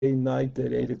night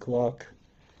at 8 o'clock,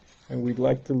 and we'd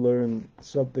like to learn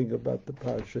something about the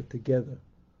Parsha together.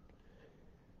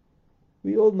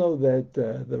 We all know that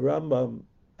the Rambam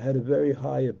had a very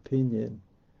high opinion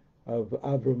of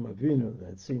Avram Avinu.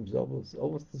 That seems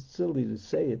almost silly to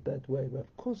say it that way, but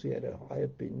of course he had a high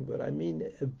opinion, but I mean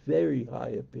a very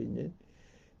high opinion.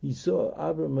 He saw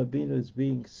Avram Avinu as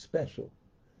being special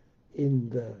in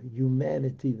the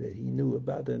humanity that he knew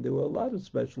about, and there were a lot of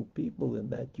special people in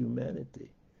that humanity.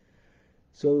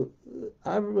 So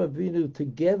Avram Avinu,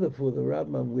 together for the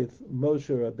Rambam with Moshe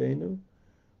Rabbeinu,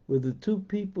 were the two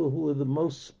people who were the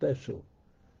most special,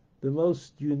 the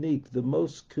most unique, the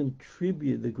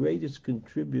greatest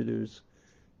contributors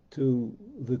to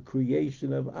the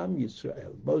creation of Am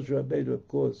Yisrael. Moshe Rabbeinu, of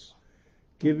course,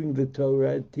 giving the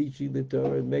Torah, teaching the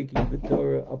Torah, and making the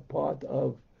Torah a part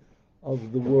of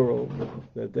the world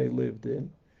that they lived in.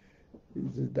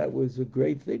 That was a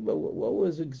great thing, but what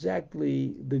was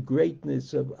exactly the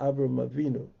greatness of Avram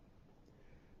Avinu?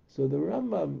 So the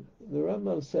Rambam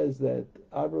says that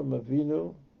Avram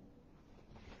Avinu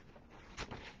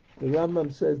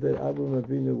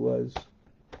was,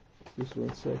 just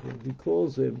one second, he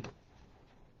calls him,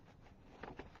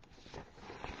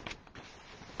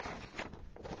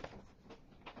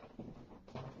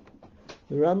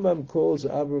 the Rambam calls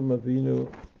Avram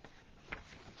Avinu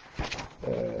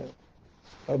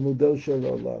Amudo Shel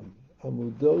Olam.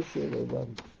 Amudo Shel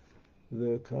Olam,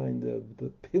 the kind of the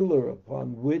pillar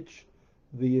upon which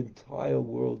the entire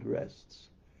world rests.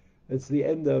 It's the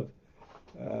end of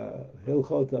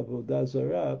Hilchot Avodah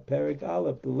Zarah, Perek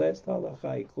Aleph, the last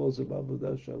halacha. He calls him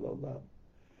Amudo Shel Olam.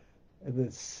 And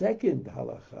the second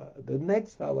halacha, the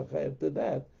next halacha after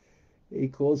that, he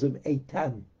calls him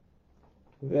Eitan,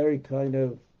 very kind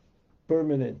of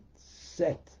permanent,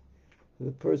 set.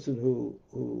 The person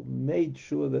who made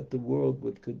sure that the world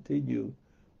would continue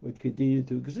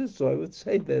to exist. So I would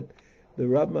say that the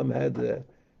Rambam had the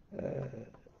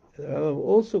Rambam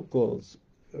also calls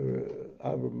Avram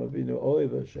Avinu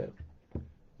Ohev Hashem,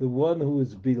 the one who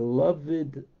is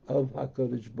beloved of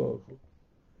Hakadosh Baruch Hu.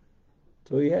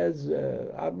 So he has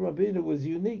Avram Avinu was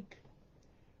unique.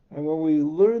 And when we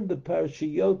learn the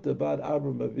parashiyot about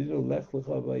Avram Avinu, Lech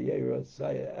Lecha Vayera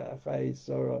Achai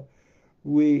Sarah,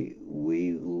 we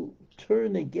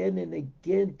turn again and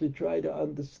again to try to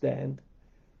understand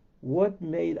what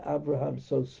made Abraham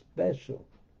so special.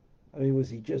 I mean,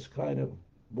 was he just kind of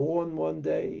born one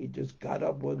day? He just got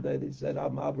up one day and he said,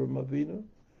 I'm Avram Avinu?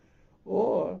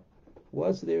 Or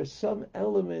was there some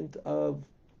element of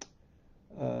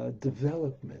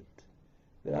development?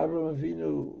 That Avram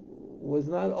Avinu was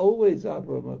not always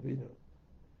Avram Avinu.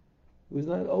 It was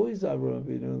not always Avram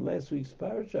Avinu. In last week's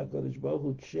parasha, Kadosh Baruch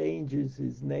Hu changes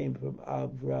his name from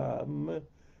Avram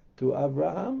to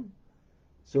Avraham.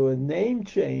 So a name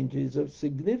change is of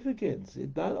significance.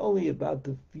 It's not only about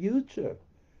the future,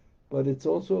 but it's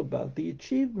also about the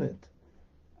achievement.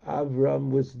 Avram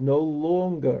was no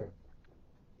longer,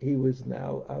 he was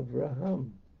now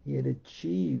Avraham. He had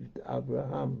achieved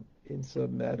Avraham in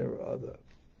some manner or other.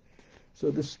 So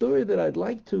the story that I'd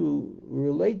like to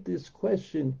relate this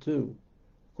question to,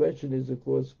 the question is, of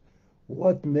course,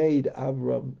 what made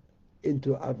Avram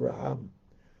into Avraham?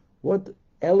 What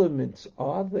elements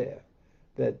are there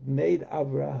that made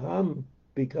Avraham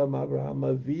become Avraham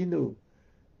Avinu,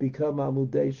 become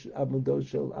Amudo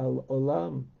Shel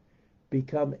Olam,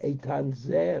 become Eitan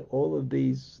Zeh, all of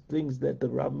these things that the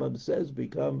Rambam says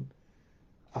become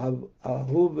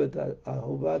Ahuvat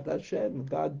Hashem.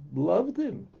 God loved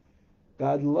him.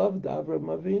 God loved Avram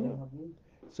Avinu.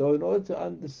 So in order to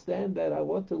understand that, I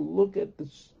want to look at the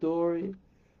story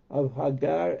of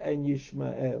Hagar and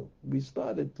Yishmael. We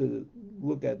started to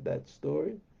look at that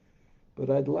story, but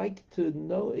I'd like to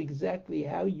know exactly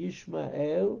how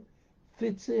Yishmael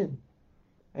fits in.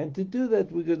 And to do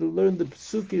that, we're going to learn the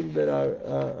psukim that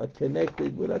are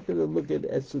connected. We're not going to look at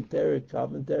esoteric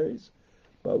commentaries,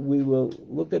 but we will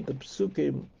look at the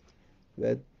psukim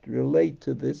that relate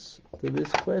to this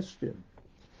question.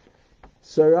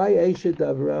 Sarai Eshet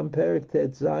Avram, Perek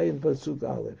Tet Zayin, Pasuk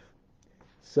Aleph.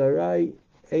 Sarai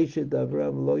Eshet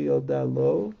Avram lo yoda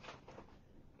lo,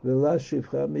 v'la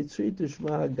shivcha mitzrit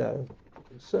u'shma Hagar.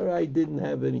 Sarai didn't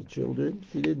have any children.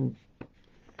 She didn't,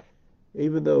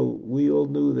 even though we all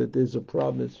knew that there's a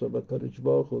promise from HaKadosh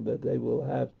Baruch Hu that they will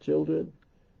have children,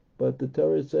 but the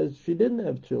Torah says she didn't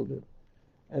have children.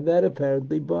 And that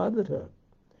apparently bothered her.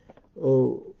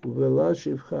 Oh, v'la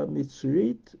shivcha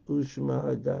mitzrit u'shma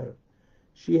Hagar.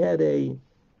 She had a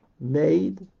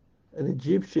maid, an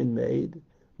Egyptian maid,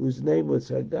 whose name was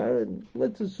Hagar, and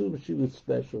let's assume she was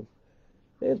special.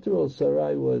 After all,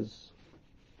 Sarai was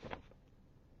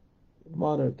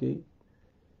monarchy,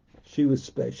 She was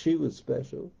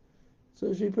special.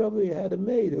 So she probably had a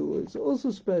maid who was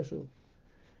also special.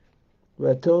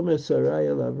 Vatomer Sarai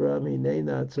el Avraham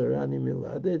hinena tzarani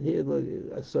miladet. Here,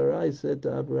 look, Sarai said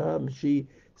to Abraham, she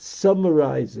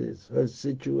summarizes her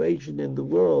situation in the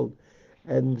world,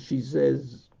 and she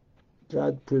says,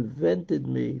 God prevented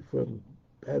me from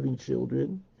having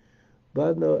children.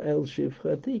 Bano el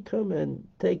shifchati, come and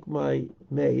take my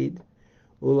maid.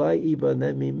 Ulai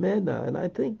ibanem mimena. And I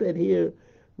think that here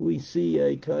we see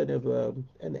a kind of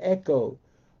an echo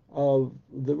of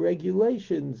the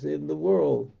regulations in the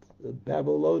world,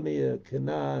 Babylonia,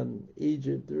 Canaan,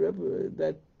 Egypt,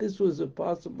 that this was a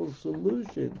possible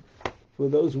solution for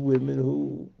those women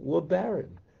who were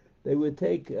barren. They would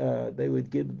they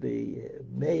would give the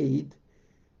maid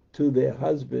to their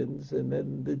husbands, and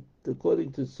then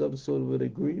according to some sort of an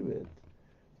agreement,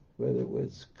 whether it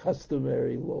was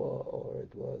customary law or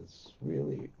it was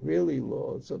really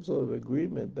law, some sort of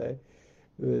agreement that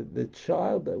the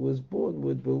child that was born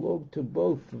would belong to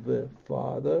both the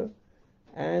father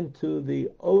and to the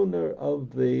owner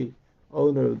of the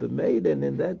maid, and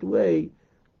in that way,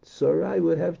 Sarai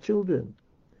would have children.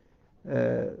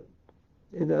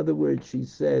 In other words, she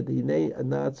said,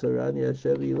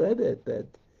 that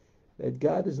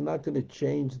God is not going to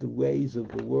change the ways of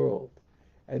the world.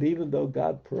 And even though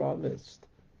God promised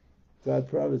I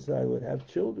would have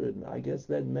children, I guess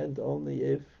that meant only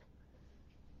if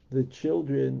the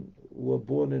children were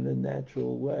born in a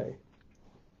natural way.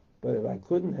 But if I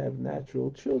couldn't have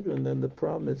natural children, then the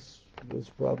promise was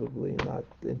probably not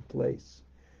in place.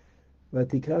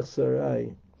 Vatikach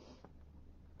Sarai.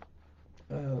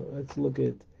 Let's look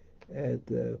at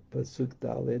Pasuk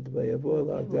Dalet.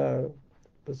 Vayavol Hagar.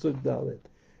 Pasuk Dalet.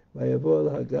 Vayavol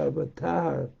Hagar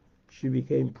Vatahar. She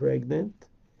became pregnant.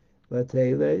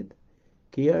 Vateled.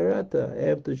 Kiharata.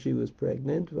 After she was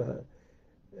pregnant.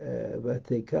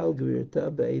 Vatekal Gvirta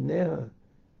Beineha.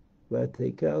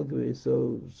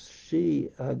 So she,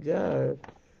 Hagar,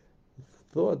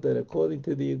 thought that according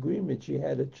to the agreement she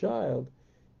had a child,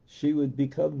 she would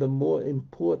become the more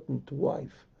important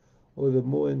wife, or the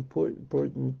more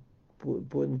important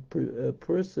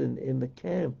person in the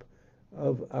camp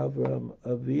of Avram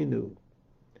Avinu.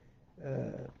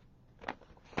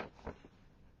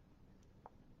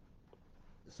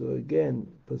 So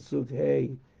again, Pasuk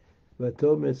Hey,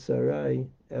 Vatomer Sarai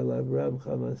El Avram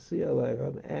Chamasi El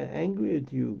Avram, angry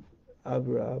at you,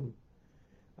 Avram.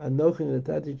 Anochi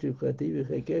natati shivchati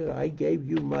v'chekecha, I gave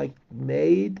you my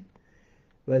maid.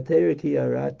 Vatera ki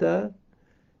arata,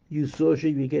 you saw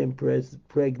she became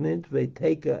pregnant.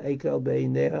 V'teka ekal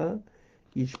beineha,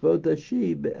 yishpot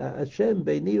Hashem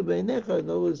beini u'beinecha. In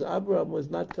other words, Avram was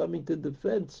not coming to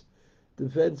defense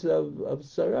of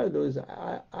Sarai. In other words,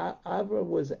 Avram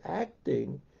was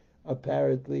acting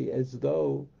apparently as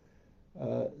though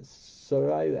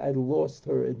Sarai had lost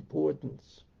her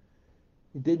importance.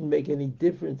 It didn't make any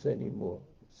difference anymore.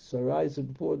 Sarai's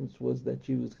importance was that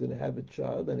she was going to have a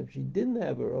child, and if she didn't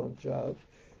have her own child,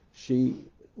 she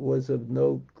was of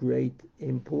no great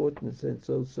importance. And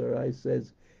so Sarai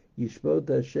says, Yishpot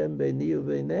Hashem beini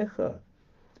u'beinecha.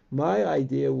 My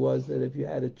idea was that if you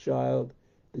had a child,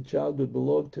 the child would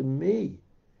belong to me.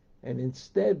 And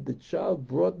instead, the child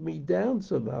brought me down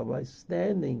somehow. My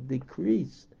standing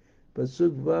decreased.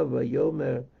 Pasuk Vav,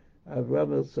 Vayomer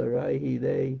Avram el Sarai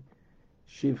Hidei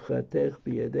Shivchatech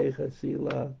B'yadei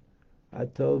Chasila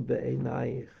Atov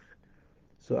Be'enayich.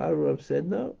 So Avram said,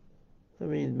 no. I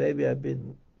mean, maybe I've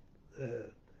been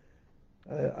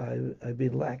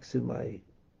lax in my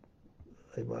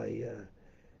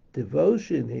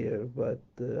devotion here, but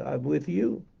I'm with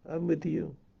you. I'm with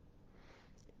you.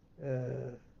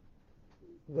 The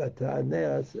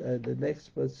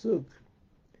next pasuk,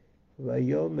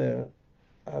 Vayomer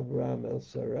Avram el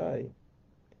Sarai,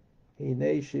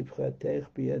 Hinei shivchatech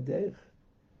biyadech.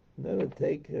 No,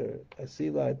 take her.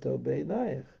 Asila to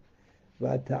beinayich.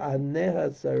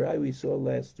 Vata'aneha Sarai. We saw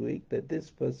last week that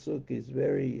this pasuk is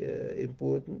very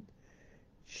important.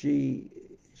 She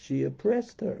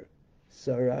oppressed her.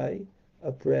 Sarai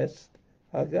oppressed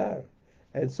Hagar,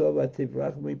 and so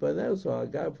Vativrach mipanel. So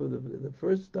Hagar, for the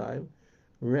first time,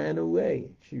 ran away.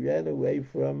 She ran away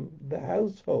from the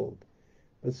household.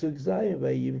 Pasuk Zayin,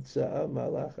 Vayimtza'a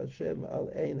Malach Hashem al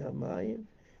Ein Hamayim,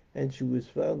 and she was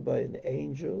found by an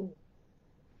angel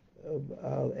of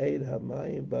al Ein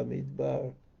Hamayim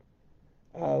Bamidbar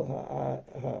al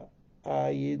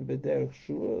Ha'ayin B'derech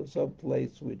Shur, some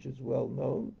place which is well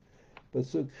known.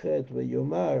 Pasuk Chet,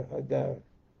 Vayomar Hagar,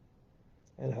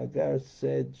 and Hagar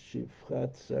said,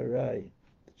 Shivchat Sarai,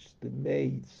 the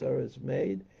maid, Sarah's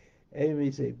maid,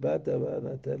 Emi Zeibata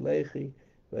Vanatalechi,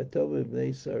 Vatom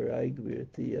Ibnei Sarai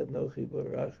Gvirti Anochi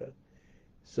Barachat.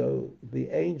 So the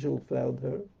angel found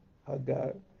her,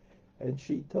 Hagar, and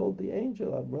she told the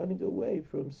angel, "I'm running away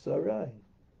from Sarai.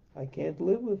 I can't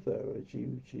live with her.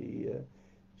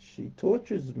 She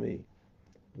tortures me."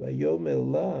 Vayomer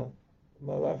la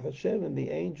Malach Hashem, and the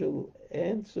angel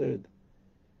answered,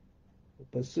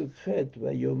 Pasuk Chet,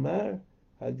 Vayomar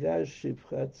Hagar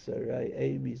Shivchat Sarai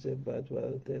Amy Zebat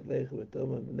V'Altelech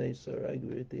V'Toma B'nei Sarai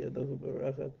Gvirti Adochu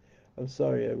Barachat. I'm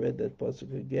sorry, I read that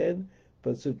pasuk again.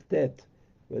 Pasuk Tet,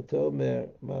 V'Tomer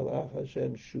Malach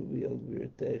Hashem Shuvi El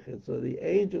Gvirtech. So the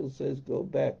angel says, go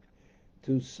back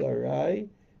to Sarai,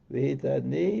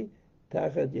 V'Hitani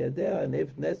Tachat Yadeh, and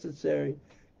if necessary,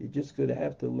 you're just going to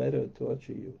have to let her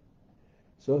torture you.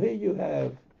 So here you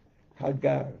have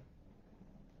Hagar,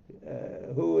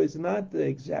 who is not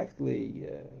exactly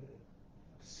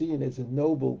seen as a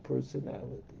noble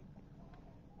personality,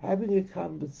 having a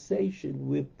conversation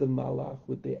with the Malach,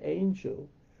 with the angel,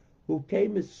 who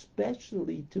came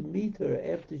especially to meet her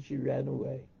after she ran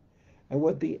away. And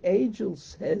what the angel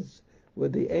says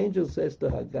to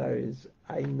Hagar is,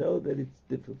 I know that it's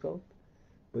difficult,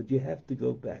 but you have to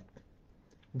go back.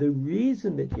 The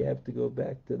reason that you have to go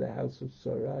back to the house of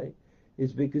Sarai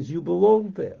is because you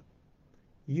belong there.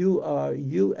 You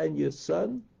and your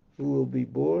son, who will be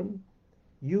born,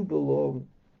 you belong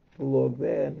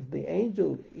there. And the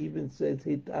angel even says,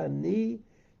 Hitani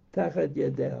tachat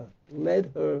yadeha.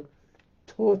 Let her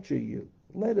torture you.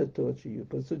 Let her torture you.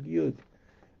 Pasuk Yud.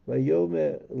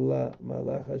 Vayomer la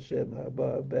malach Hashem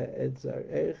haba be'ed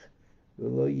zarech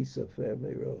v'lo yisafer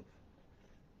merov.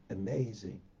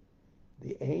 Amazing.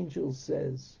 The angel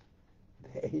says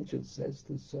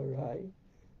to Sarai,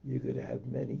 you're going to have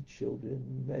many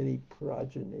children, many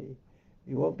progeny.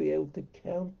 You won't be able to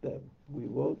count them. We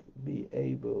won't be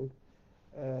able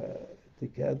to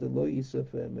count them. Lo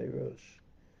yisafer merosh.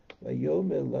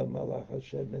 Vayomer la malach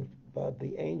Hashem. But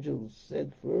the angel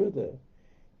said further,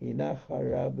 Hinach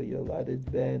hara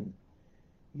b'yoladet ben.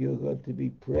 You're going to be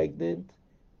pregnant,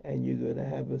 and you're going to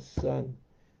have a son.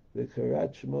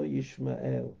 V'karat shmo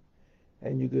Yishmael.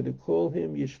 And you're going to call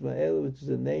him Yishmael, which is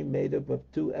a name made up of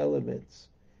two elements.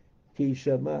 Ki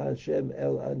shama Hashem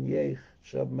el anyech.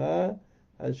 Shama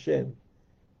Hashem.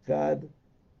 God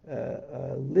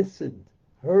listened,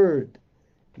 heard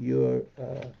your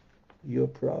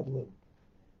problem.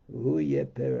 Hu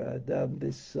yeper Adam,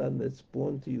 this son that's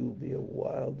born to you will be a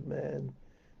wild man.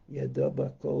 Yado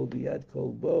bakol b'yad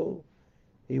kol bo.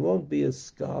 He won't be a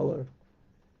scholar.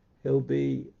 He'll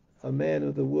be a man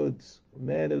of the woods, a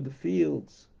man of the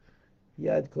fields.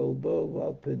 Yad kol bo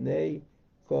val penei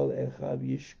kol echav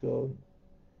yishkon.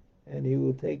 And he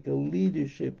will take a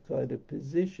leadership kind of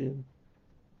position.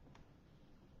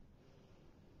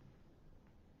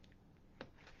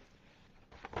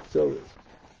 So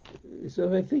if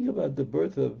I think about the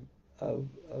birth of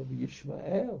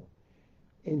Yishmael,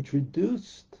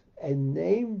 introduced and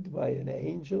named by an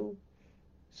angel,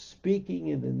 speaking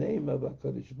in the name of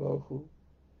HaKadosh Baruch Hu,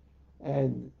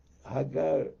 and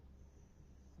Hagar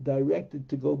directed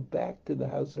to go back to the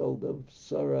household of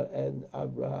Sarah and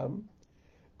Abraham,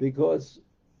 because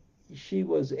she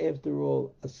was, after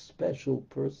all, a special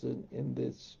person in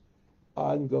this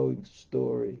ongoing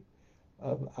story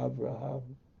of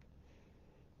Abraham.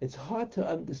 It's hard to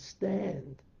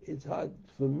understand. It's hard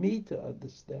for me to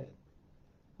understand.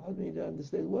 Hard for me to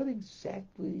understand what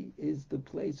exactly is the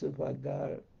place of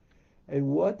Hagar, and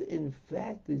what, in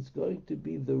fact, is going to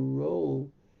be the role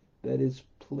that is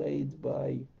played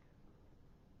by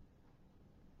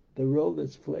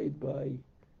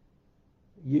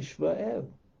Yishmael.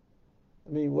 I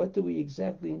mean, what do we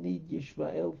exactly need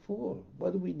Yishmael for?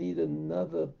 What do we need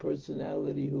another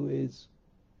personality who is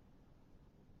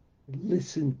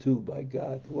listened to by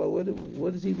God? Well,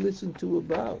 what does he listen to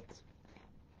about?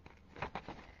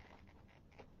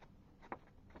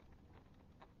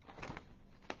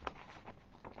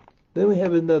 Then we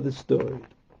have another story.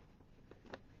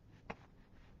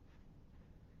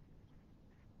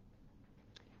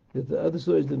 The other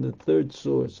story is in the third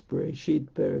source, Bereshit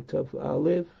Perikaf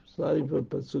Aleph, starting from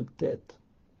Pasuk Tet.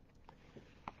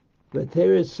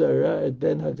 V'teres Sarah et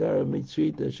ben Hagar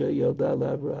Mitzrit asher yalda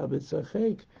l'Avraham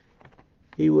etzachek.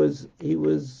 He was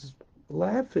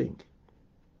laughing.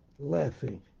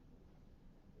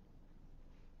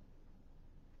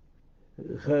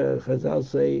 Chazal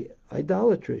say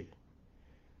idolatry.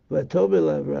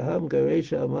 V'tobel Avraham garesh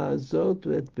ha'ma'azot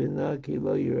v'et bina ki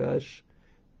lo yirash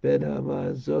ben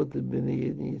ha'ma'azot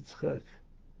b'ni Yitzchak.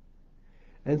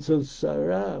 And so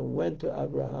Sarah went to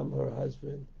Abraham, her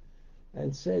husband,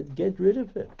 and said, get rid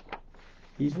of him.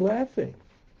 He's laughing.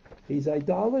 He's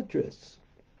idolatrous.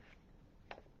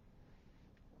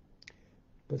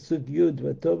 Pasuk Yud,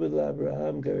 Vatovel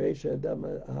Abraham Garesh Adam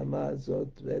Hama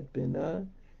Zot Vet Bina,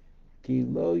 Ki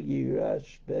Lo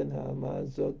Yirash Ben Hama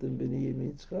Zot and Bini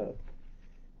Yitzchak.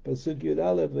 Pasuk Yud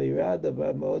Aleph, Veirad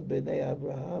Avamot Bnei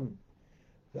Abraham.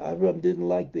 Abraham didn't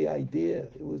like the idea.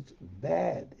 It was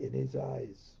bad in his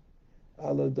eyes.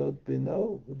 Aladot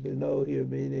Bino, Bino here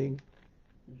meaning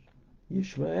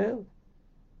Yishmael.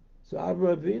 So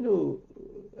Avraham Avinu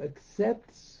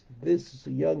accepts this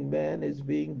young man as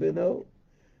being Bino.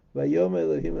 Vayom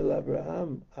Elohim el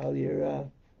Abraham al yira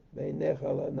beinecha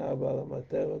lanav al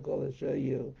amatecha kol asher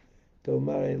yu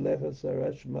tomar elecha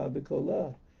sarah shema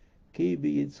b'kolah ki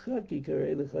b'yitzchak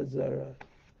yikarei lecha zara.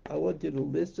 I want you to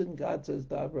listen, God says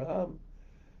to Abraham,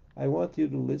 I want you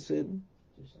to listen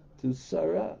to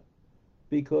Sarah,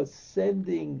 because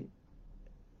sending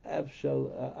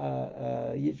Yishmael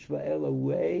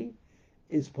away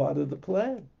is part of the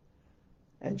plan.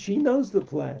 And she knows the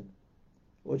plan,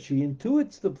 or she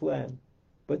intuits the plan,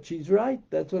 but she's right.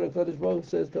 That's what HaKadosh Baruch Hu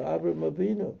says to Avraham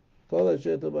Avinu. Kol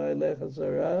asher tomar elecha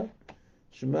Sarah,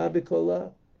 shema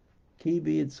b'kolah, ki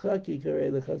b'yitzchak yikarei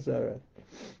lecha zara.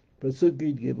 Pasuk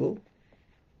Yud Gimel,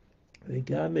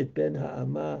 v'gam et ben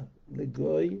ha'ama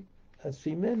legoy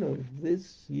asimenu.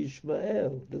 This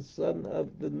Yishmael, the son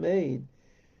of the maid,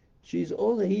 he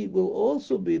will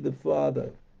also be the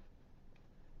father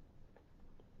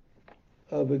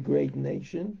of a great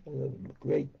nation, of a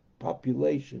great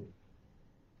population.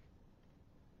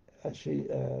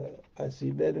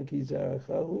 Asimenu ki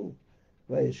zarachahu,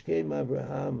 vayishkem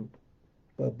Abraham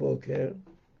baboker.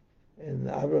 And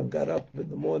Abraham got up in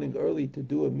the morning early to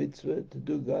do a mitzvah, to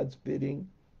do God's bidding.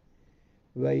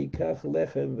 Vayikach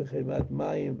lechem v'chemat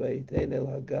mayim vayitein el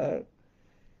Hagar.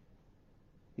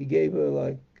 He gave her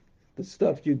like the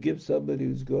stuff you give somebody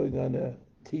who's going on a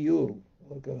tiyul,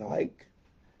 like a hike.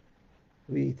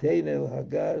 Vayitein el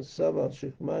Hagar sam al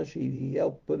shechmash. He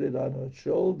helped put it on her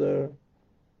shoulder.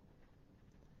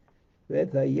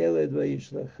 V'et hayeled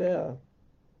vayishlachea.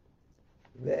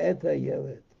 V'et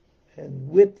hayeled. And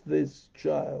with this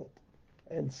child,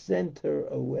 and sent her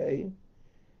away.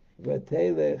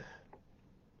 Vatelech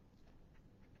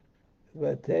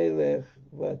vateleta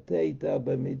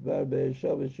b'midbar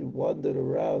Beersheva. She wandered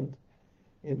around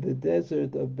in the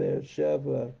desert of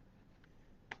Beersheva.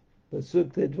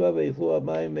 Pasuk Tedvav v'yichlu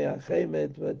hamayim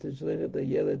me'achemet v'tishlechet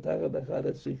hayeled tachat achad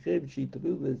hasichim. She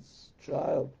threw this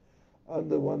child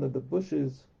under one of the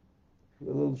bushes, a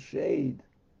little shade.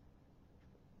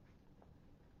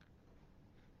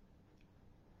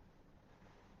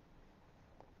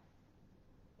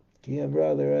 Ki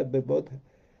amra l'Rebbe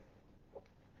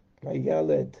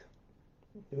Hayaled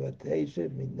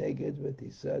v'teishet mineged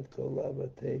v'tisad kola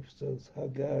v'teif. So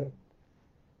Hagar,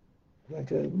 like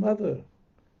a mother,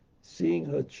 seeing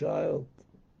her child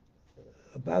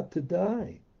about to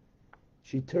die,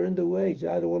 she turned away. She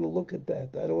said, I don't want to look at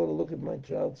that. I don't want to look at my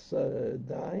child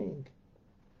dying.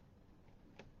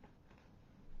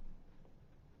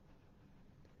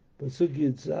 Pasuk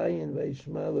Yud Zayin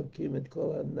v'yishma Elokim et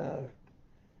kol hanar.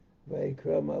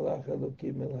 Vayikra Malach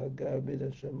Elokim el Hagar bin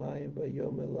Hashemayim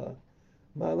vayom ela.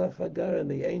 Malach Hagar, and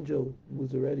the angel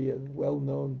was already a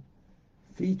well-known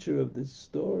feature of this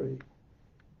story,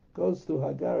 goes to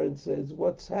Hagar and says,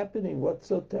 what's happening? What's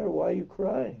so terrible? Why are you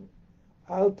crying?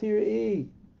 Al tir'i.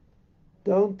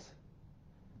 Don't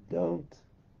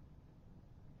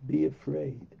be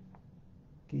afraid.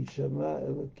 Ki shama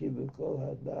Elokim b'kol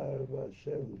hadar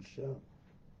v'asher hu sham.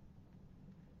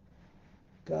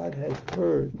 God has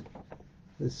heard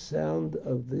the sound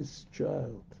of this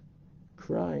child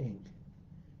crying.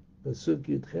 Pasuk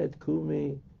Yudchet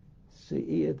Kumi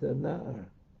Se'i et anar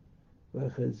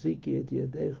v'chaziki et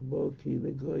yadech bo ki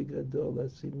legoy gadol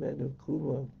asimenu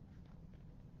kuma.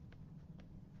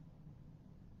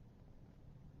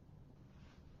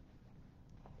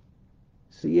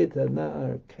 Se'i et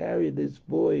anar, carry this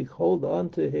boy, hold on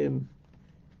to him.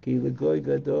 Ki legoy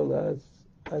gadol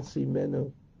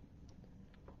asimenu.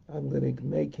 I'm going to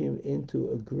make him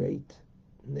into a great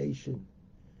nation.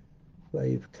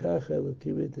 Vayivkach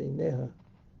Elokim et eineha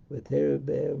v'tereh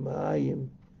be'er ma'ayim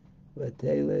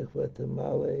v'telech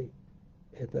v'tamale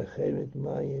et achem et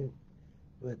mayim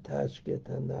v'tashket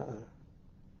hana'ar.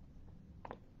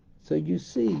 So you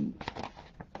see,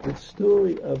 the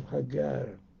story of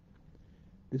Hagar.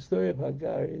 The story of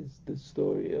Hagar is the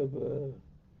story of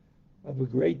a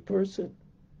great person.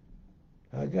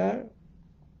 Hagar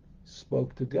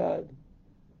spoke to God,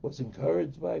 was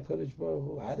encouraged by HaKadosh Baruch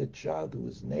Hu, had a child who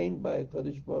was named by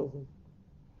HaKadosh Baruch Hu.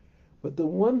 But the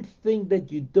one thing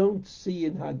that you don't see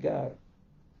in Hagar,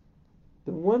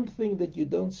 and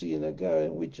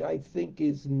which I think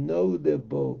is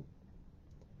notable,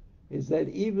 is that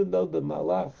even though the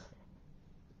Malach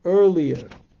earlier,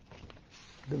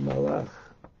 the Malach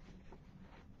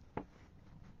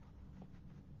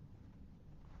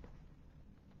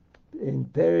in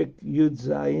Perek Yud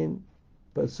Zayin,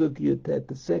 Pasuk Yutet,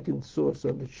 the second source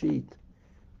on the sheet,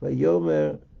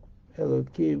 Vayomer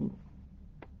Elokim,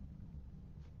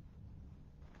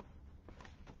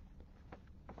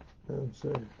 I'm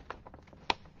sorry,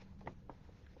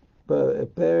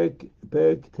 Perek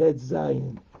Tet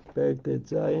Zayin,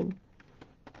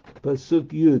 Pasuk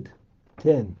Yud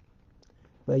 10.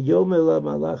 Vayomer la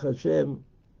Malach Hashem,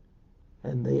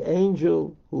 and the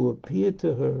angel who appeared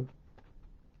to her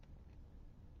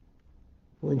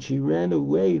when she ran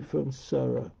away from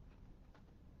Sarah.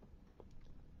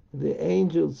 The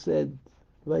angel said,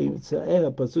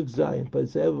 Vayimtzaeh, Pasuk Zayin,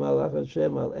 Pasuk Malach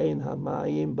Hashem al Ein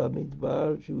Hamayim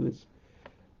Bamidbar. She was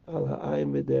al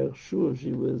Ha'ayim B'derech Shur.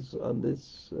 She was on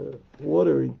this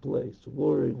watering place,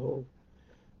 watering hole.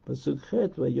 Pasuk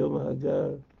Chet, Vayom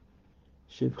Hagar,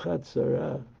 Shivchat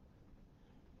Sarah,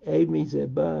 Emi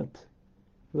Zebat,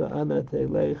 Va'ana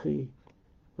Telechi,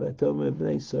 V'atomer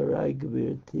Bnei Sarai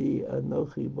Gvirti,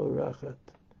 Anochi Borachat.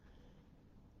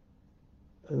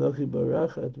 Anochi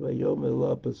Barachat, Vayomer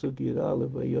La, Pasuk Yud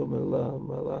Aleph, Vayomer La,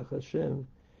 Malach Hashem,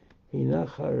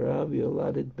 Hinach Harav,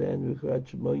 Yoladet Ben, V'chrat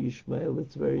Shemo Yishmael.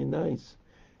 It's very nice.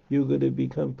 You're going to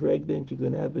become pregnant, you're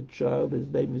going to have a child, his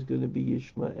name is going to be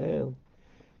Yishmael.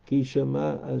 Ki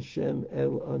Shama Hashem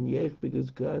El Onyech,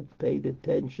 because God paid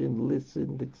attention,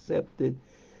 listened, accepted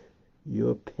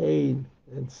your pain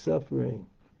and suffering.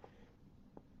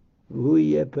 V'hu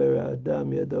yeper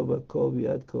Adam Yado V'kol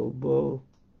V'yad Kol Bo,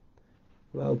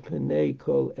 Val Penei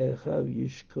Kol Echav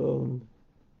Yishkon.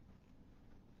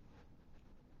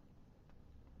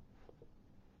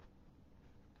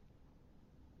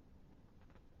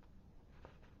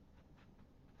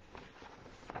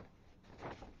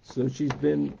 So she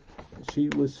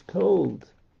was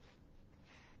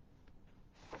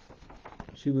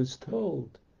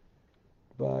told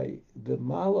by the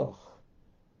Malach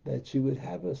that she would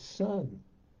have a son,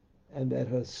 and that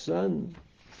her son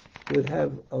would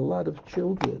have a lot of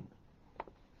children.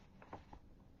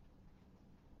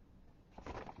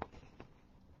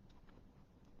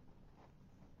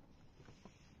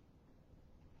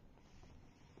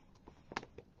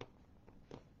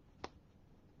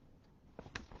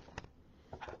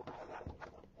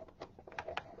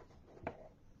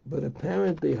 But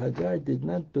apparently Hagar did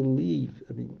not believe.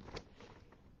 I mean,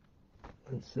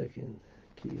 one second.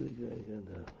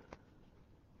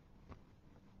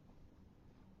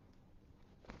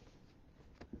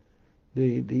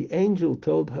 The angel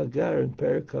told Hagar in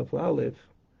Perek Aleph,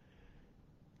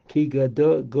 Ki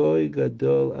gadol, goy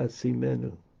gadol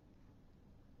asimenu.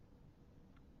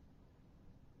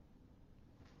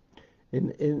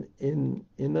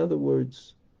 In other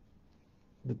words,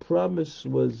 the promise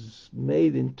was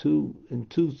made in two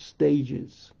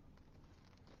stages.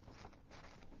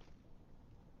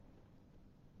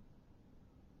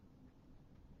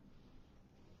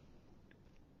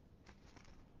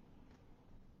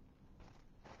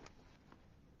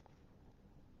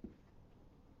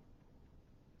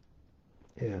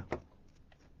 Yeah.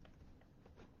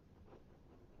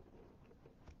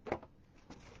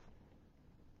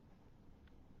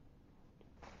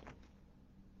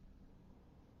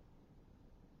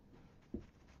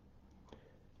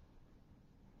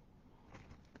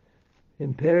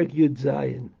 In Perek Yud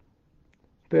Zayin,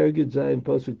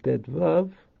 Pasuk Tet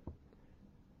Vav,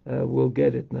 we'll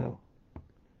get it now.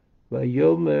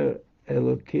 Vayomer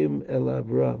Elokim El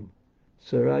Avram,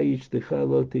 Sarai Ishtecha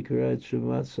Lo Tikra Et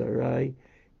Shema Sarai,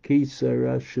 Ki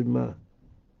Sarah Shema.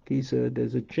 Ki Sarah,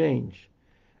 there's a change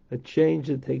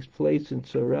that takes place in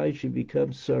Sarai. She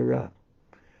becomes Sarah.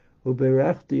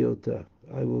 Uberachti Ota,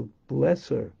 I will bless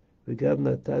her. V'gam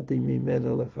Natati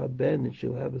Mimena Lecha Ben, and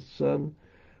she'll have a son.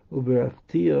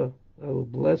 Uberachtia, I will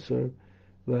bless her.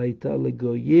 V'aita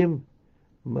legoyim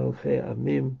malchei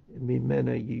amim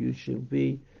mimena, you shall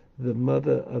be the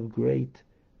mother of great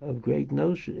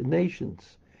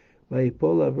nations.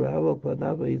 V'yipol Avraham al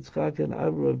panav Yitzchak, and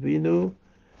Avraham Avinu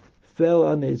fell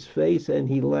on his face and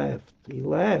he laughed.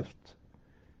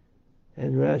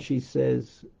 And Rashi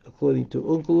says, according to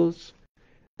Onkelos,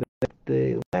 that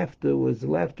the laughter was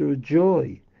laughter of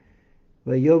joy.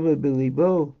 Vayomer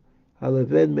b'libo,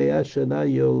 Halaven me'ashana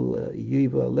yol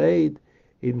yivaled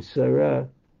im Sarah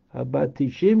habat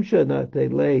tishim shana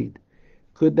teled.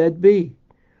 Could that be?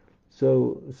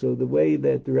 So the way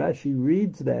that Rashi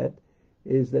reads that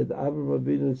is that Avraham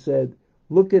Avinu said,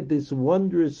 look at this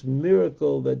wondrous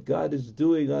miracle that God is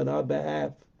doing on our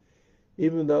behalf.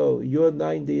 Even though you're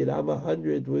 90 and I'm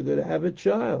 100, we're going to have a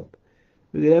child.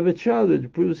 We could have a child,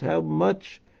 which proves how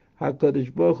much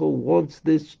HaKadosh Baruch Hu wants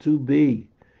this to be.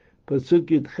 Pasuk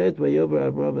Yudchet,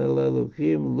 Vayomer Avram el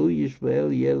Elohim, Lu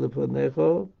Yishmael yeh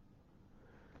lefanecha.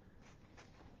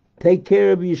 Take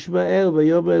care of Yishmael,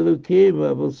 Vayomer Elohim,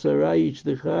 Avol Sarah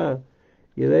Yishlecha,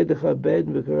 Yeledecha ben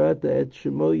v'karata et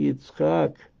Shemo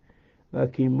Yitzchak,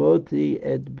 Vakimoti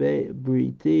et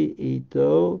briti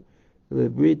ito,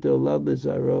 lebrit olam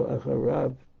lezaro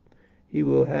acharav. He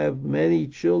will have many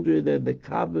children, and the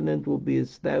covenant will be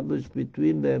established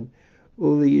between them.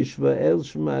 Uli Yishmael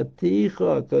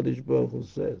Shmaticha, HaKadosh Baruch Hu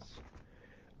says.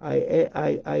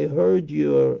 I heard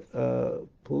your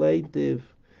plaintive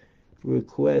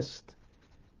request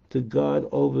to God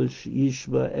over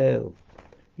Yishmael.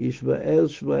 Yishmael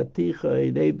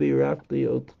Shmaticha, Hinei Birakti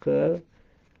Otcha,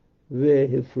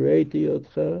 Vehifreti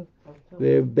Otcha,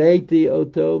 Ve'beiti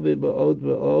Oto V'ma'od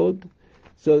V'od,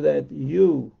 so that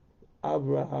you,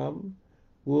 Abraham,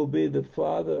 will be the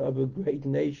father of a great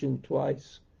nation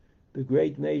twice. The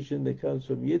great nation that comes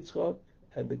from Yitzchak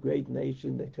and the great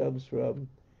nation that comes from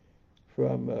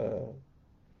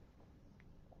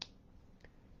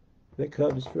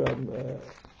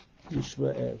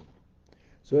Yishmael.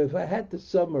 So if I had to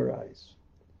summarize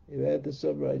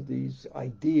these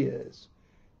ideas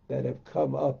that have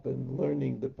come up in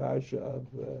learning the parsha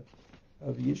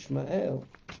of Yishmael,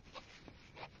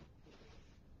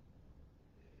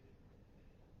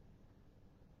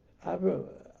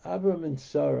 Abram and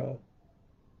Sarah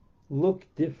look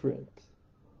different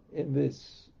in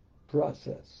this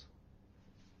process.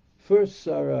 First,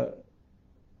 Sarah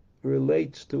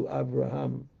relates to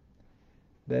Abraham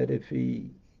that if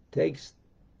he takes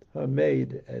her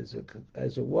maid as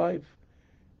a wife,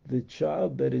 the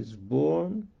child that is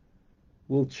born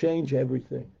will change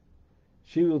everything.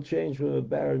 She will change from a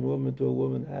barren woman to a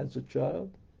woman who has a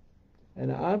child, and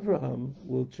Abraham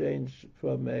will change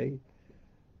from a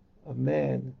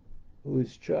man who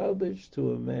is childish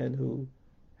to a man who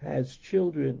has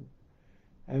children.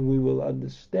 And we will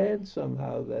understand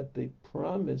somehow that the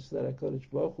promise that HaKadosh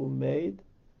Baruch Hu made,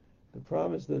 the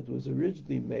promise that was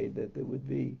originally made, that there would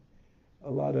be a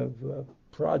lot of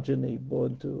progeny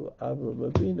born to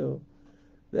Avraham Avinu,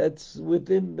 that's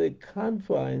within the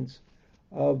confines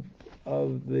of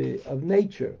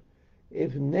nature.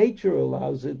 If nature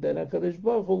allows it, then HaKadosh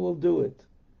Baruch Hu will do it.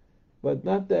 But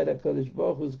not that HaKadosh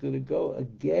Baruch Hu is going to go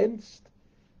against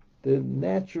the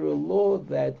natural law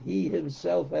that he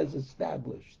himself has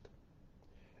established.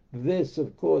 This,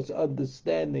 of course,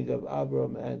 understanding of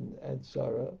Avram and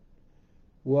Sarah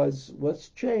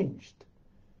was changed.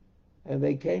 And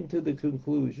they came to the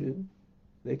conclusion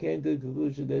that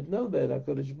no, that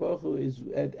HaKadosh Baruch Hu is,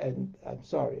 and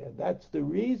that's the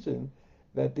reason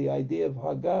that the idea of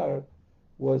Hagar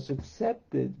was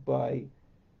accepted by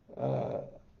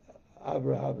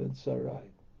Abraham and Sarai.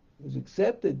 It was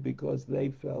accepted because they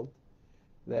felt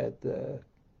that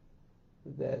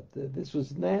this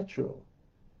was natural,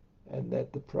 and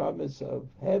that the promise of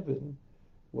heaven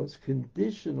was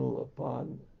conditional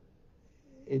upon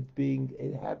it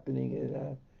happening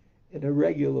in a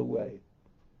regular way,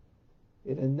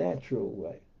 in a natural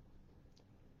way.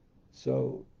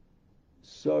 So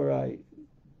Sarai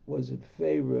was in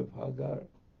favor of Hagar,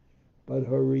 but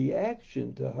her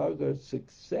reaction to Hagar's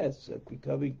success at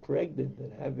becoming pregnant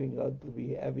and having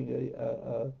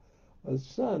a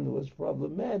son was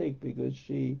problematic because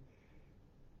she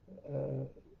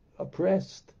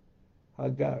oppressed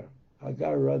Hagar.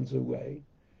 Hagar runs away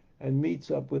and meets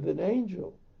up with an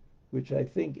angel, which I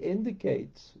think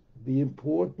indicates the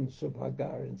importance of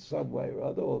Hagar in some way or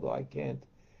other, although I can't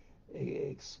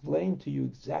explain to you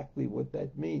exactly what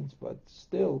that means, but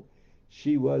still,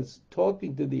 she was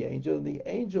talking to the angel, and the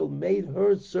angel made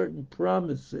her certain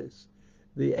promises.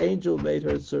 The angel made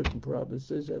her certain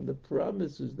promises, and the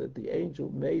promises that the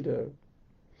angel made her,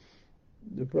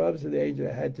 the promise of the angel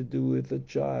had to do with the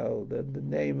child and the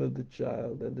name of the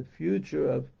child and the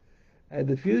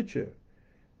future,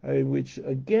 which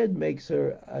again makes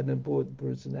her an important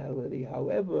personality.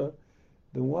 However,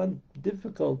 the one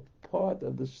difficult part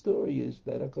of the story is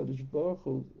that HaKadosh Baruch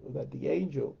Hu, that the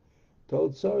angel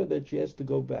told Sarah that she has to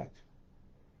go back.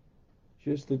 She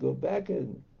has to go back,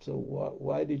 and so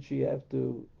why did she have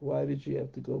to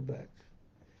go back?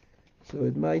 So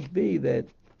it might be that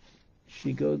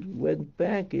she went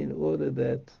back in order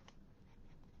that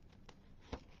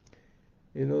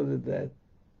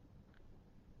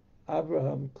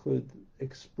Abraham could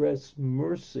express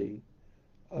mercy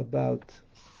about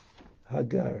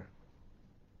Hagar.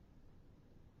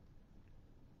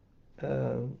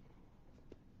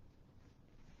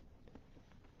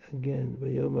 Again,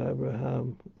 Vayom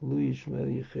Abraham, Lu Yishmael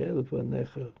Yichel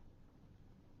Lefanecha.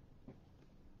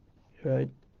 right?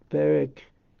 Perek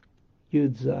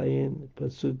Yud Zayin,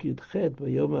 Pasuk Yud Chet,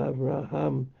 Vayom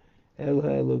Avraham El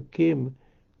HaElokim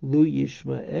Lu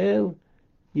Yishmael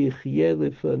Yichyeh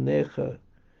Lefanecha.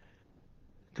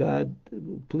 God,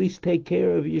 please take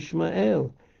care of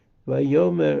Yishmael.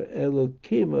 Vayomer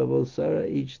Elokim Avol Sara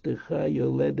Ishtecha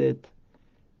Yoledet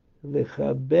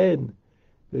Lecha Ben.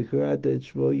 V'karata et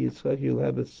Shmo Yitzchak, you'll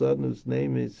have a son whose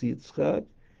name is Yitzchak.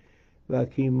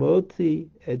 V'akimoti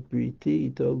et Briti, he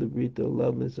told the Brit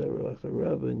Olam Mizarach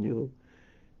Harav, and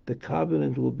the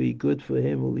covenant will be good for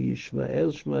him.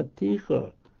 Yishmael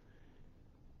Shmaticha.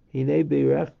 Hine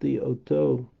Beirachti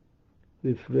Oto.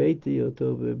 V'freiti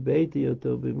Oto. V'beiti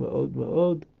Oto. V'maod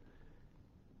Maod.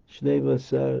 Shnei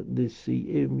Masar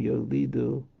Nisiim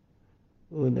Yolidu.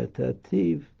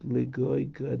 Unatativ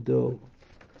Ligoy Gadol.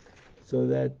 So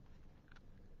that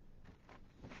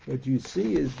what you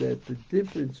see is that the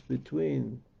difference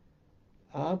between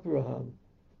Abraham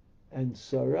and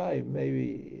Sarai,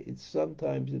 maybe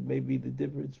it may be the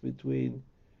difference between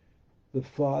the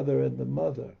father and the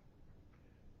mother.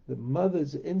 The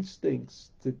mother's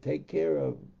instincts to take care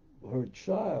of her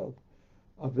child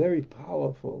are very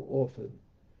powerful often.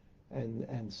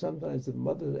 And sometimes the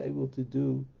mother is able to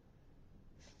do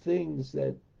things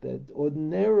that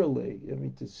ordinarily,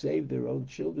 to save their own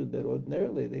children, that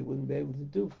ordinarily they wouldn't be able to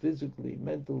do physically,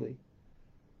 mentally.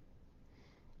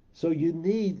 So you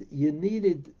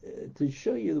needed to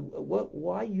show you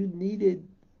why you needed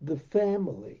the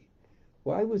family.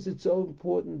 Why was it so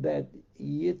important that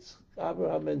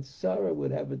Abraham and Sarah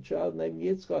would have a child named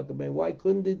Yitzchak? Why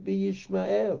couldn't it be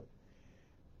Yishmael?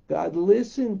 God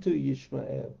listened to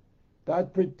Yishmael.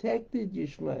 God protected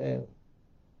Yishmael.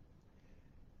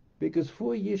 Because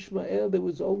for Yishmael, there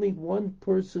was only one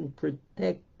person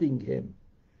protecting him,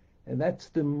 and that's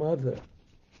the mother.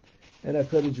 And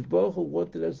HaKadosh Baruch Hu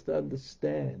wanted us to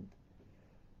understand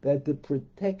that the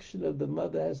protection of the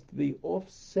mother has to be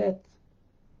offset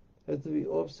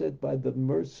by the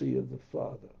mercy of the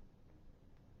father.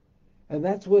 And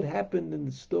that's what happened in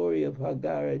the story of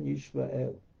Hagar and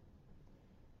Yishmael.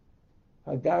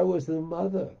 Hagar was the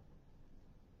mother.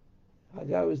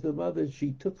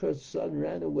 She took her son,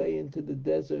 ran away into the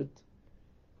desert,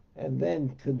 and then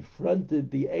confronted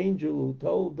the angel who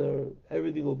told her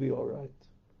everything will be all right.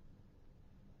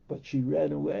 But she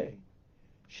ran away.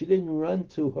 She didn't run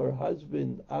to her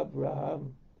husband,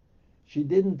 Abraham. She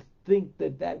didn't think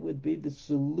that would be the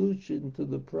solution to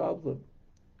the problem.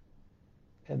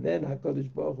 And then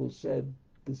HaKadosh Baruch Hu said,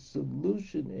 the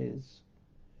solution is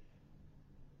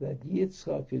that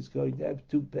Yitzchak is going to have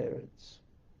two parents.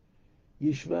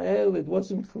 Yishmael, it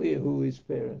wasn't clear who his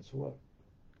parents were.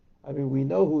 We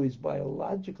know who his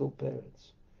biological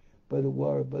parents, but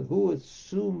who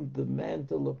assumed the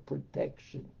mantle of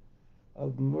protection,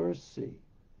 of mercy?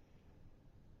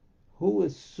 Who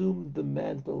assumed the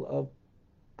mantle of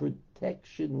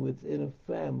protection within a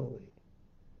family?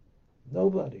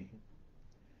 Nobody.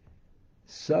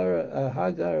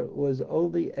 Hagar was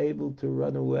only able to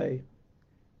run away.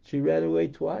 She ran away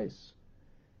twice.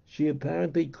 She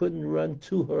apparently couldn't run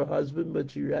to her husband,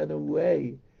 but she ran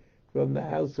away from the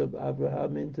house of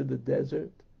Abraham into the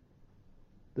desert.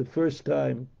 The first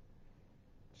time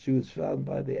she was found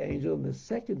by the angel, and the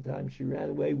second time she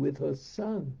ran away with her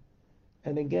son,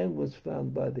 and again was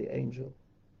found by the angel.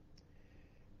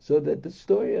 So that the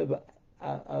story of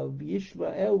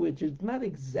Yishmael, which is not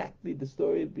exactly the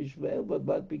story of Yishmael, but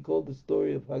might be called the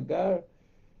story of Hagar,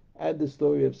 and the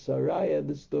story of Sarai, and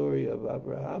the story of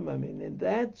Abraham. In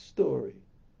that story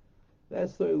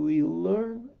we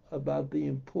learn about the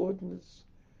importance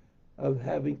of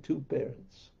having two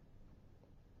parents.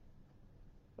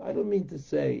 I don't mean to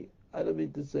say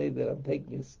that I'm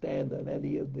taking a stand on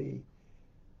any of the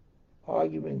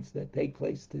arguments that take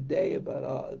place today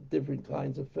about different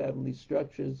kinds of family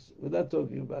structures. We're not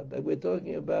talking about that. We're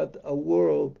talking about a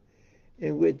world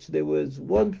in which there was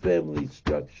one family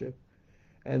structure,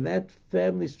 and that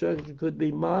family structure could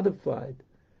be modified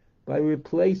by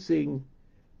replacing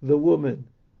the woman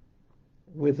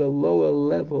with a lower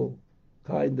level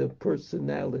kind of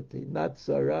personality, not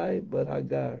Sarai, but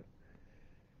Hagar.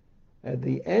 And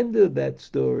the end of that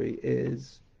story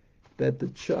is that the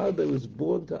child that was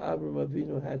born to Avraham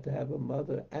Avinu had to have a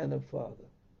mother and a father.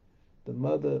 The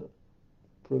mother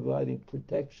providing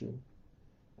protection,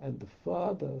 and the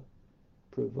father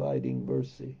providing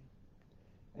mercy.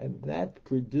 And that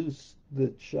produced the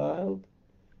child,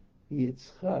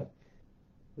 Yitzchak,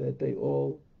 that they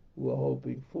all were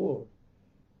hoping for.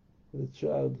 The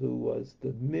child who was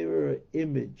the mirror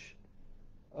image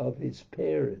of his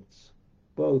parents,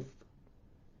 both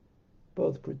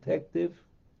protective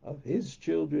of his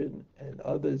children and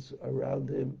others around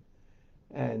him,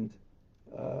 and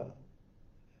uh,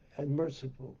 and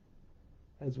merciful,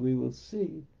 as we will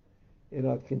see in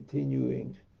our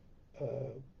continuing uh,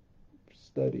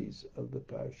 studies of the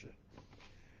Parsha.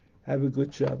 Have a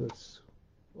good Shabbos.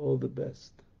 All the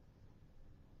best.